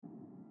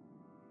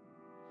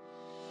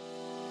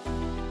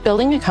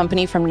Building a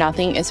company from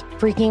nothing is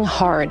freaking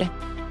hard.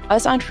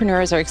 Us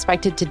entrepreneurs are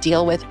expected to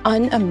deal with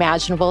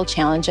unimaginable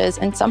challenges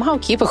and somehow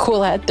keep a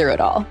cool head through it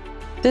all.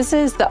 This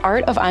is The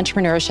Art of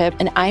Entrepreneurship,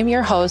 and I'm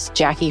your host,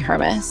 Jackie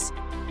Hermes.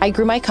 I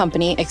grew my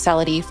company,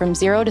 Excelity, from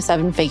 0 to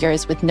 7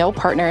 figures with no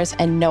partners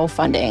and no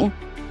funding.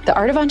 The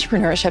Art of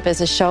Entrepreneurship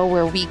is a show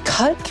where we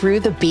cut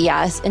through the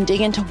BS and dig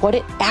into what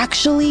it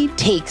actually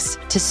takes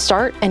to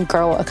start and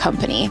grow a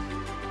company.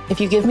 If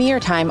you give me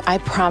your time, I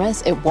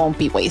promise it won't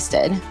be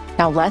wasted.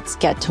 Now let's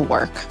get to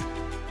work.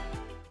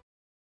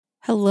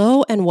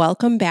 Hello and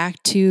welcome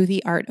back to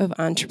The Art of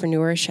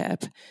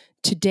Entrepreneurship.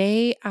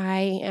 Today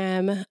I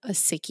am a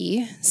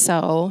sickie,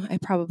 so I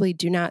probably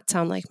do not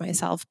sound like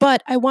myself,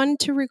 but I wanted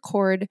to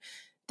record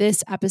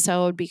this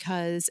episode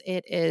because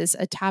it is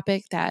a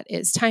topic that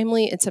is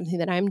timely. It's something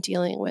that I'm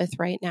dealing with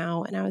right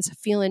now, and I was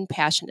feeling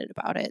passionate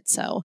about it,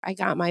 so I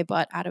got my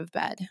butt out of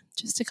bed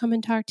just to come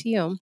and talk to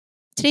you.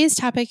 Today's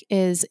topic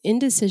is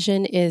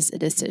indecision is a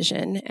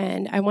decision,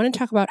 and I want to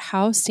talk about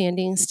how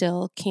standing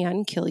still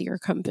can kill your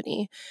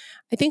company.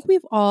 I think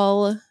we've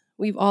all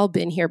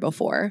been here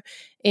before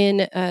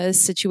in a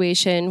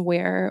situation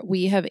where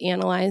we have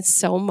analyzed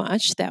so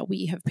much that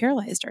we have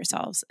paralyzed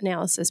ourselves.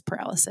 Analysis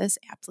paralysis,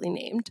 aptly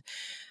named,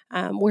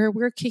 where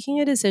we're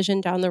kicking a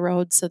decision down the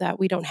road so that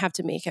we don't have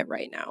to make it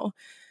right now.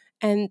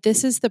 And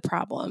this is the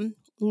problem.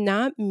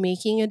 Not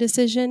making a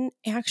decision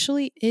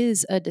actually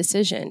is a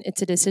decision.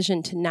 It's a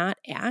decision to not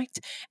act,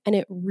 and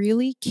it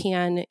really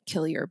can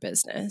kill your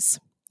business.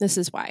 This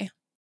is why.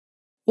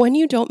 When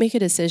you don't make a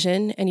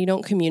decision and you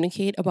don't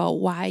communicate about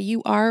why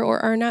you are or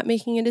are not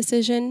making a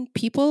decision,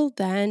 people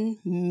then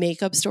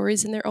make up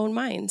stories in their own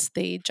minds.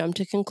 They jump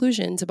to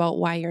conclusions about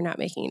why you're not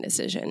making a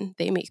decision.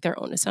 They make their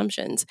own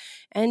assumptions,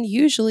 and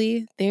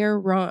usually they're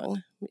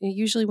wrong.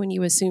 Usually when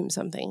you assume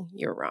something,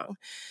 you're wrong.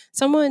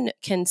 Someone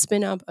can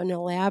spin up an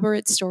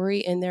elaborate story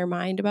in their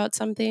mind about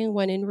something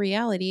when in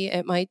reality,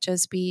 it might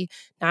just be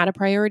not a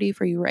priority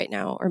for you right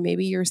now, or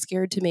maybe you're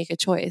scared to make a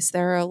choice.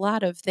 There are a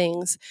lot of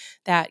things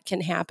that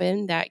can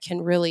happen that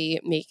can really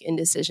make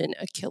indecision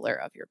a killer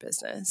of your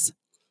business.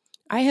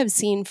 I have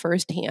seen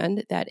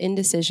firsthand that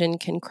indecision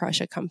can crush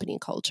a company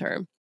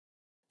culture.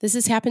 This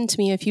has happened to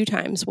me a few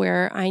times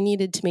where I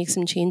needed to make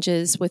some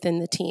changes within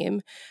the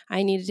team.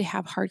 I needed to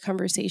have hard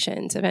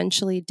conversations,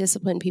 eventually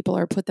discipline people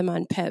or put them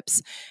on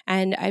pips.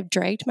 And I've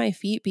dragged my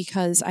feet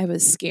because I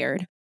was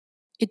scared.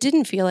 It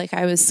didn't feel like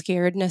I was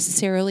scared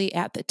necessarily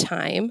at the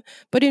time,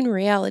 but in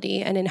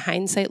reality and in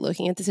hindsight,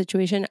 looking at the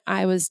situation,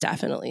 I was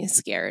definitely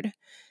scared.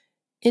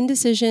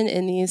 Indecision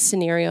in these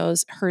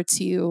scenarios hurts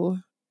you,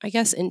 I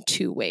guess, in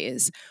two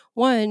ways.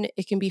 One,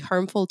 it can be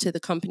harmful to the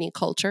company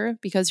culture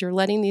because you're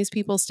letting these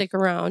people stick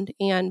around,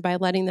 and by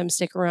letting them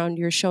stick around,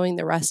 you're showing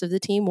the rest of the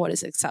team what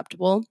is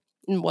acceptable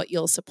and what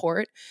you'll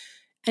support.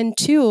 And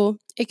two,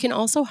 it can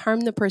also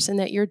harm the person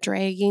that you're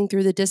dragging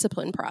through the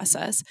discipline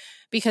process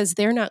because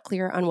they're not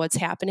clear on what's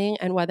happening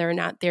and whether or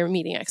not they're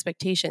meeting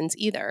expectations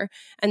either.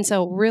 And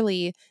so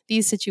really,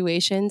 these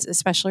situations,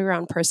 especially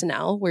around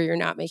personnel where you're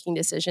not making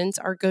decisions,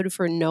 are good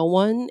for no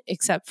one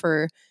except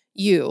for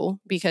you,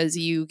 because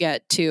you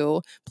get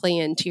to play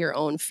into your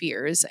own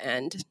fears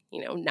and,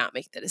 not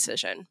make the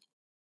decision.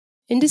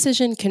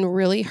 Indecision can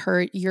really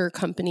hurt your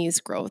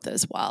company's growth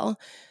as well.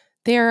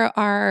 There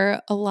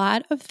are a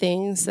lot of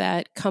things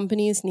that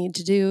companies need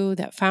to do,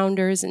 that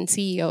founders and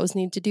CEOs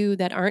need to do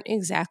that aren't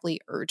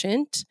exactly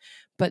urgent,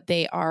 but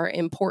they are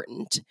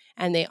important,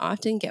 and they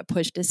often get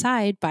pushed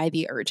aside by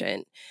the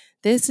urgent.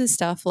 This is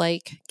stuff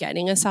like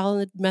getting a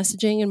solid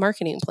messaging and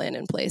marketing plan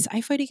in place.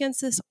 I fight against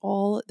this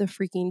all the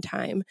freaking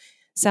time,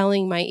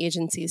 selling my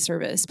agency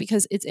service,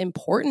 because it's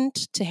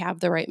important to have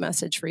the right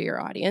message for your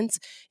audience.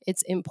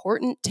 It's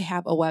important to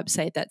have a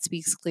website that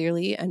speaks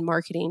clearly and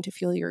marketing to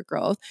fuel your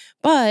growth,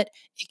 but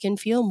it can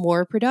feel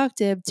more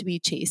productive to be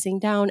chasing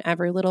down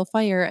every little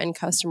fire and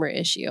customer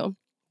issue.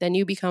 Then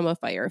you become a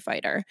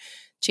firefighter.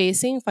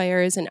 Chasing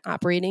fires and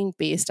operating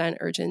based on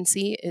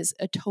urgency is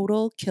a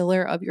total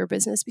killer of your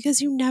business because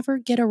you never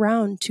get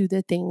around to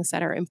the things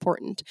that are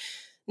important.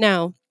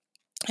 Now,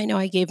 I know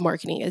I gave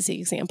marketing as the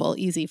example,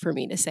 easy for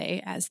me to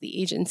say as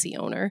the agency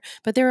owner,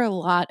 but there are a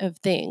lot of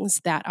things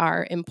that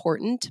are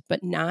important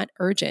but not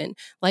urgent,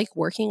 like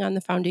working on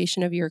the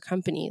foundation of your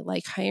company,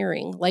 like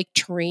hiring, like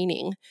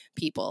training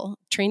people.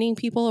 Training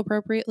people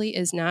appropriately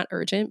is not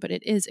urgent, but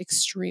it is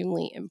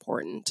extremely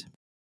important.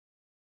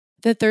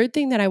 The third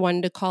thing that I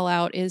wanted to call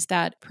out is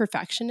that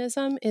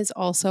perfectionism is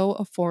also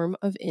a form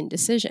of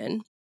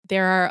indecision.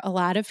 There are a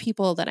lot of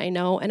people that I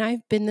know, and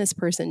I've been this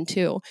person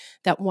too,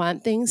 that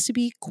want things to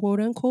be quote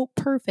unquote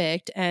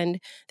perfect, and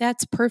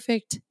that's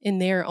perfect in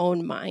their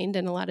own mind.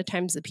 And a lot of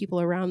times the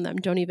people around them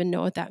don't even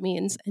know what that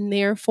means. And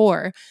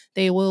therefore,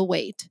 they will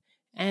wait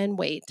and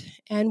wait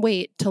and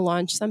wait to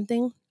launch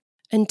something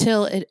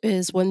until it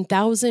is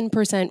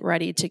 1000%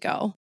 ready to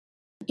go.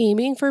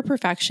 Aiming for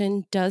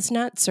perfection does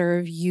not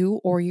serve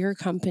you or your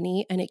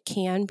company, and it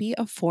can be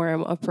a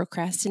form of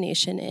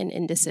procrastination and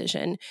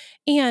indecision.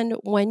 And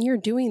when you're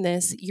doing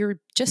this, you're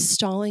just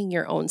stalling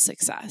your own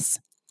success.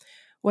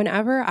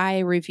 Whenever I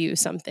review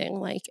something,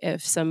 like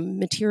if some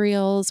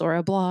materials or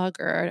a blog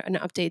or an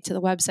update to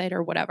the website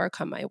or whatever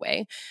come my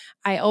way,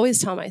 I always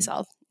tell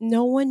myself,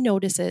 no one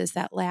notices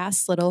that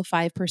last little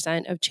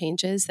 5% of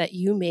changes that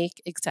you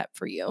make except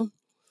for you.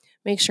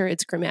 Make sure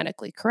it's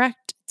grammatically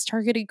correct, it's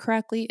targeted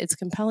correctly, it's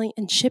compelling,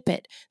 and ship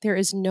it. There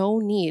is no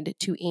need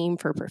to aim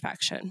for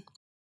perfection.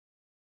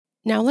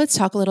 Now let's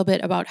talk a little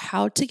bit about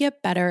how to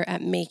get better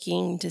at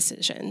making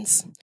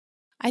decisions.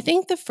 I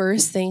think the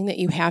first thing that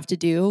you have to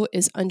do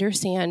is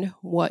understand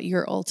what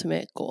your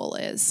ultimate goal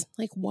is.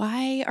 Like,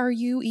 why are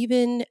you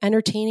even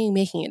entertaining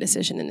making a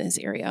decision in this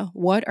area?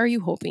 What are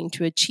you hoping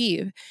to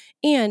achieve?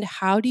 And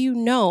how do you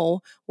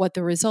know what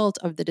the result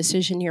of the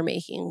decision you're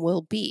making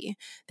will be?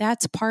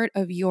 That's part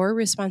of your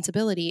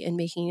responsibility in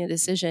making a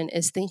decision,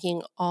 is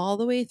thinking all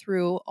the way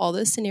through all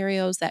the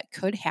scenarios that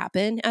could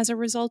happen as a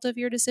result of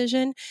your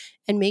decision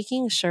and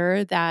making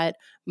sure that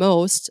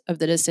most of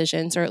the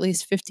decisions, or at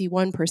least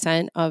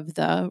 51% of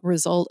the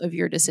result of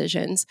your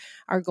decisions,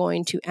 are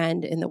going to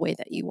end in the way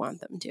that you want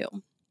them to.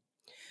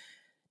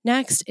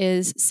 Next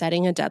is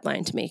setting a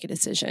deadline to make a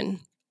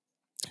decision.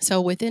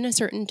 So within a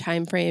certain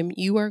time frame,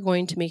 you are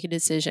going to make a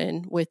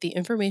decision with the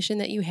information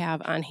that you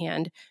have on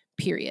hand,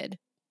 period.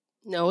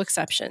 No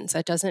exceptions.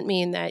 That doesn't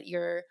mean that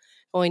you're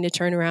going to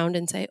turn around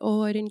and say,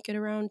 oh, I didn't get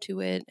around to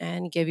it,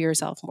 and give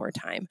yourself more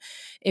time.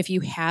 If you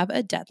have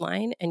a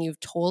deadline and you've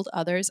told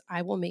others,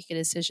 I will make a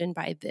decision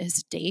by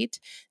this date,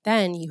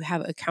 then you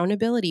have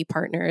accountability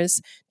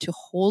partners to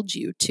hold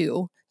you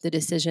to the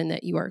decision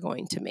that you are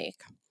going to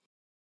make.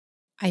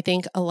 I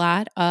think a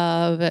lot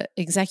of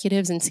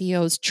executives and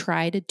CEOs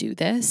try to do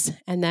this,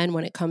 and then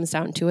when it comes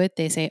down to it,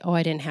 they say, oh,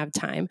 I didn't have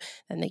time.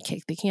 Then they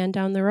kick the can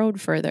down the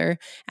road further,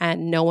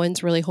 and no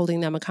one's really holding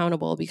them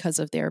accountable because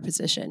of their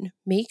position.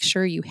 Make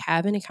sure you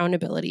have an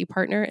accountability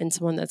partner and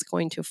someone that's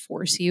going to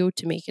force you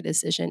to make a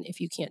decision if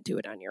you can't do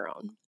it on your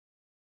own.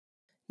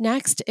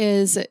 Next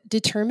is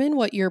determine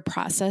what your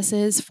process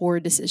is for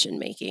decision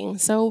making.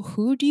 So,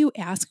 who do you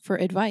ask for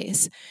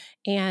advice?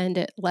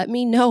 And let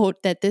me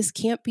note that this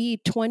can't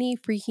be 20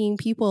 freaking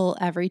people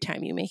every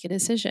time you make a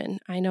decision.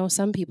 I know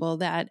some people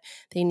that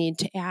they need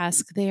to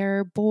ask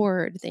their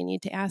board, they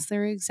need to ask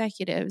their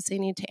executives, they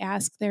need to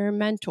ask their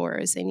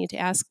mentors, they need to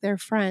ask their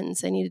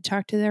friends, they need to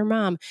talk to their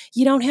mom.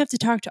 You don't have to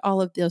talk to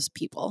all of those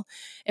people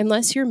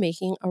unless you're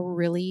making a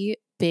really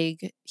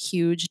big,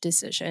 huge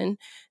decision,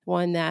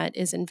 one that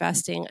is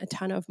investing a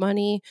ton of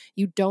money.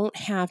 You don't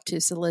have to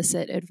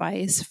solicit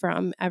advice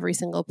from every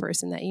single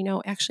person that you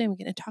know. Actually, I'm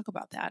going to talk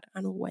about that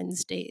on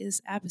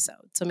Wednesday's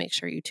episode, so make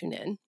sure you tune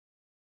in.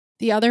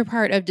 The other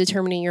part of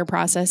determining your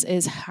process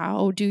is,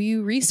 how do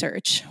you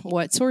research?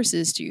 What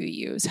sources do you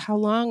use? How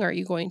long are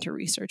you going to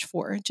research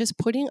for? Just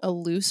putting a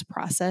loose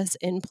process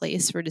in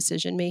place for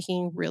decision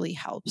making really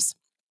helps.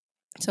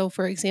 So,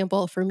 for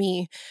example, for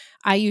me,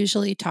 I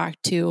usually talk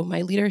to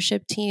my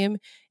leadership team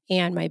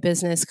and my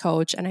business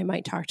coach, and I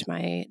might talk to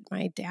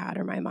my dad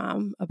or my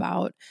mom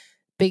about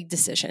big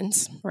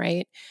decisions,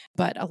 right?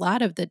 But a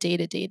lot of the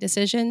day-to-day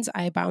decisions,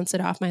 I bounce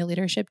it off my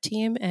leadership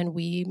team and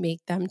we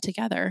make them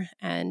together.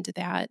 And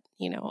that,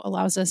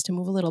 allows us to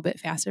move a little bit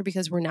faster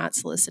because we're not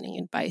soliciting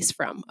advice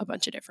from a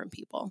bunch of different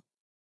people.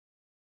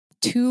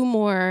 2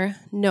 more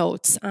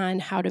notes on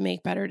how to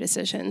make better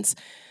decisions.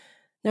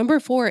 Number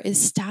 4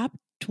 is stop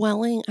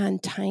dwelling on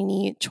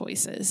tiny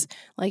choices.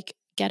 Like,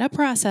 get a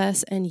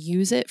process and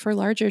use it for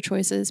larger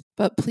choices,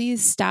 but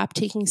please stop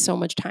taking so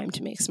much time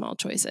to make small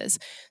choices.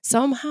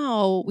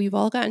 Somehow we've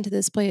all gotten to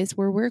this place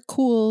where we're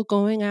cool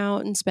going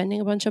out and spending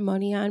a bunch of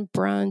money on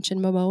brunch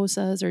and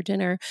mimosas or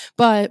dinner,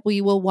 but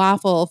we will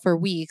waffle for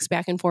weeks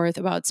back and forth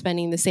about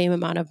spending the same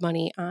amount of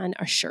money on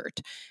a shirt.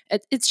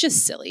 It's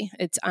just silly.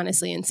 It's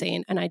honestly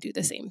insane. And I do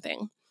the same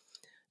thing.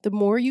 The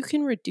more you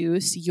can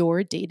reduce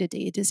your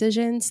day-to-day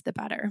decisions, the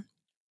better.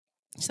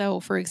 So,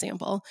 for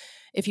example,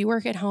 if you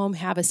work at home,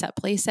 have a set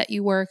place that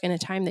you work and a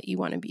time that you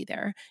want to be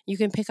there. You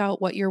can pick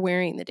out what you're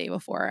wearing the day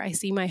before. I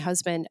see my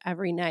husband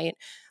every night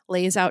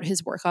lays out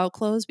his workout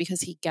clothes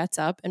because he gets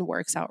up and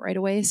works out right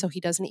away. So he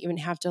doesn't even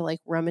have to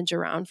rummage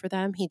around for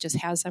them. He just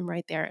has them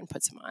right there and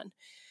puts them on.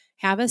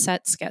 Have a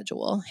set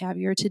schedule, have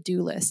your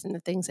to-do list and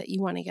the things that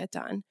you want to get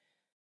done.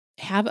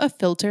 Have a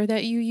filter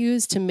that you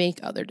use to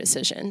make other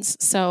decisions.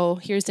 So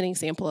here's an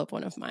example of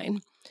one of mine.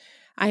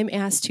 I'm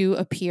asked to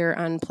appear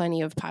on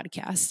plenty of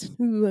podcasts.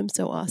 Ooh, I'm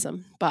so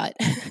awesome. But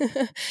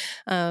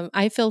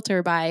I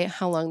filter by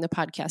how long the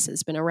podcast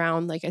has been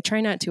around. I try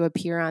not to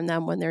appear on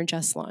them when they're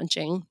just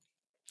launching,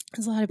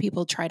 because a lot of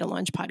people try to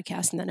launch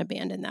podcasts and then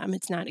abandon them.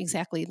 It's not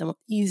exactly the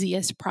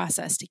easiest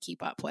process to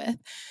keep up with.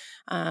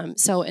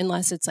 So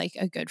unless it's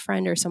a good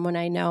friend or someone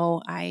I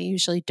know, I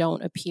usually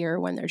don't appear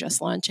when they're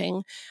just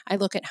launching. I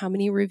look at how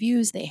many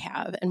reviews they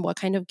have and what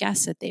kind of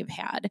guests that they've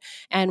had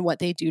and what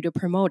they do to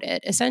promote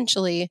it.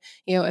 Essentially,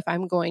 if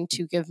I'm going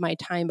to give my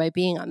time by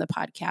being on the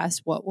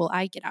podcast, what will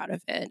I get out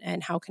of it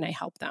and how can I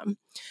help them?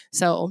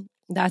 So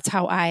that's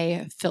how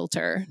I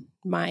filter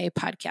my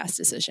podcast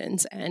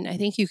decisions. And I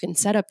think you can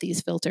set up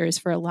these filters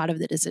for a lot of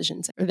the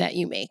decisions that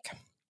you make.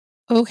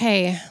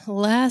 Okay,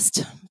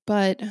 last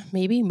but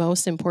maybe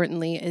most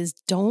importantly is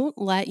don't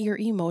let your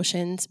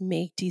emotions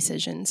make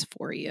decisions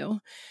for you.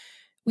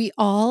 We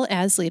all,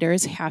 as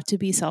leaders, have to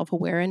be self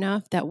aware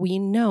enough that we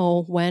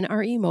know when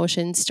our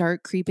emotions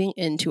start creeping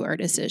into our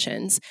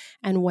decisions.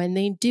 And when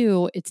they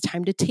do, it's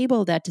time to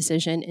table that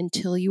decision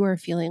until you are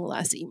feeling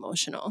less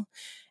emotional.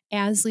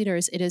 As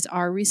leaders, it is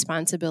our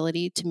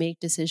responsibility to make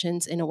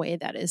decisions in a way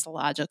that is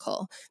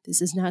logical.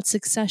 This is not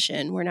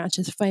succession. We're not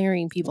just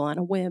firing people on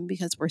a whim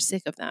because we're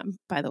sick of them.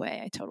 By the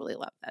way, I totally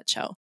love that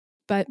show.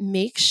 But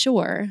make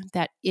sure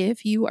that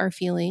if you are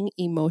feeling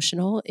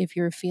emotional, if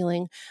you're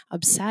feeling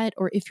upset,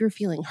 or if you're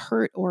feeling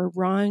hurt or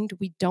wronged,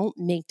 we don't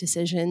make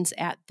decisions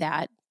at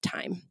that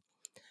time.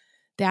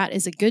 That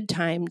is a good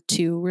time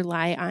to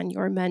rely on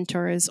your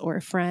mentors or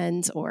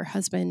friends or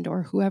husband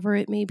or whoever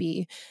it may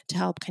be to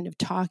help kind of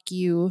talk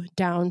you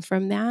down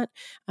from that.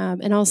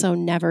 And also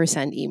never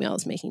send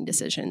emails making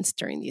decisions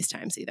during these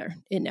times either.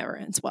 It never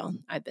ends well.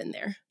 I've been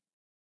there.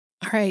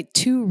 All right,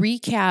 to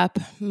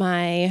recap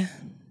my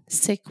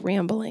sick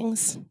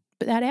ramblings,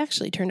 but that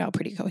actually turned out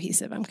pretty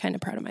cohesive. I'm kind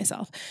of proud of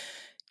myself.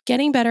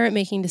 Getting better at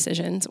making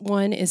decisions.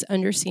 1 is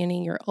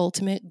understanding your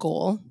ultimate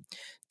goal.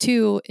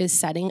 2 is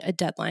setting a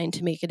deadline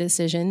to make a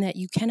decision that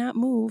you cannot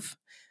move.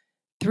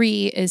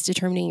 3 is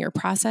determining your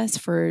process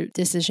for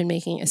decision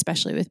making,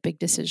 especially with big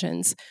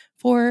decisions.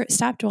 4,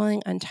 stop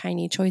dwelling on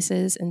tiny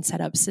choices and set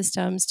up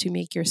systems to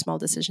make your small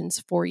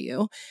decisions for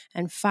you.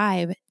 And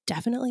 5,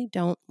 definitely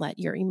don't let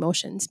your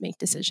emotions make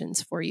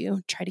decisions for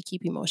you. Try to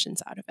keep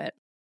emotions out of it.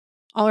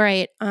 All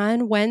right,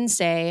 on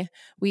Wednesday,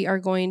 we are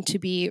going to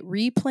be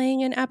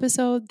replaying an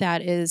episode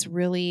that is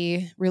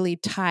really, really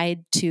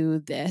tied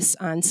to this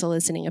on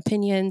soliciting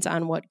opinions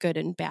on what good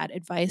and bad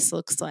advice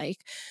looks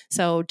like.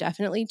 So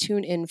definitely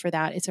tune in for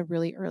that. It's a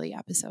really early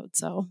episode,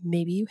 so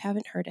maybe you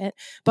haven't heard it,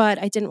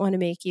 but I didn't want to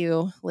make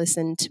you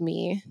listen to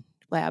me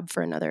blab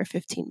for another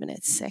 15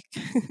 minutes sick.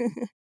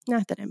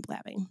 Not that I'm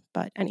blabbing,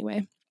 but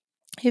anyway.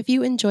 If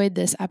you enjoyed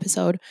this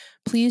episode,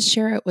 please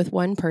share it with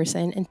one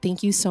person, and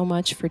thank you so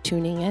much for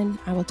tuning in.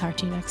 I will talk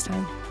to you next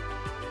time.